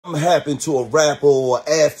happen to a rapper or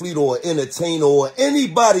an athlete or an entertainer or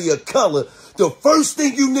anybody of color, the first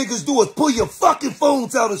thing you niggas do is pull your fucking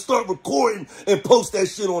phones out and start recording and post that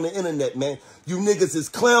shit on the internet, man. You niggas is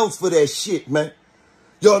clowns for that shit, man.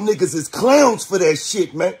 Y'all niggas is clowns for that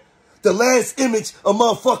shit, man. The last image a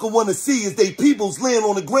motherfucker want to see is they peoples laying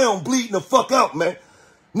on the ground bleeding the fuck out, man.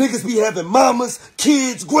 Niggas be having mamas,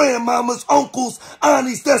 kids, grandmamas, uncles,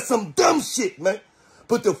 aunties. That's some dumb shit, man.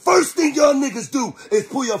 But the first thing y'all niggas do is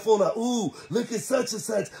pull your phone out. Ooh, look at such and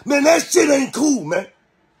such. Man, that shit ain't cool, man.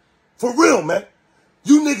 For real, man.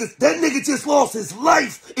 You niggas, that nigga just lost his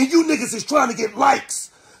life, and you niggas is trying to get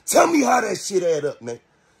likes. Tell me how that shit add up, man.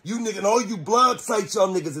 You niggas, and all you blog sites,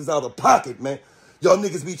 y'all niggas is out of pocket, man. Y'all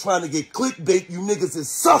niggas be trying to get clickbait. You niggas is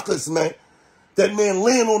suckers, man. That man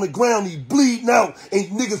laying on the ground, he bleeding out, and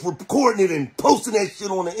niggas recording it and posting that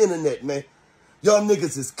shit on the internet, man. Y'all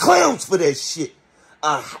niggas is clowns for that shit.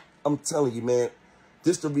 I'm telling you, man.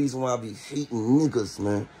 This the reason why I be hating niggas,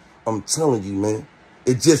 man. I'm telling you, man.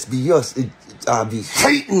 It just be us. I be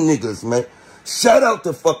hating niggas, man. Shout out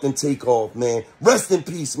to fucking Takeoff, man. Rest in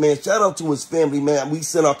peace, man. Shout out to his family, man. We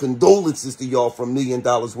send our condolences to y'all for $1 million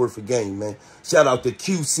worth of game, man. Shout out to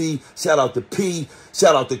QC. Shout out to P.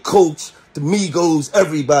 Shout out to Coach, to Migos,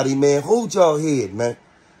 everybody, man. Hold y'all head, man.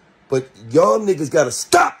 But y'all niggas gotta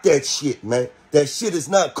stop that shit, man. That shit is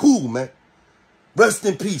not cool, man. Rest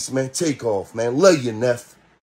in peace, man. Takeoff, man. Love you, Neff.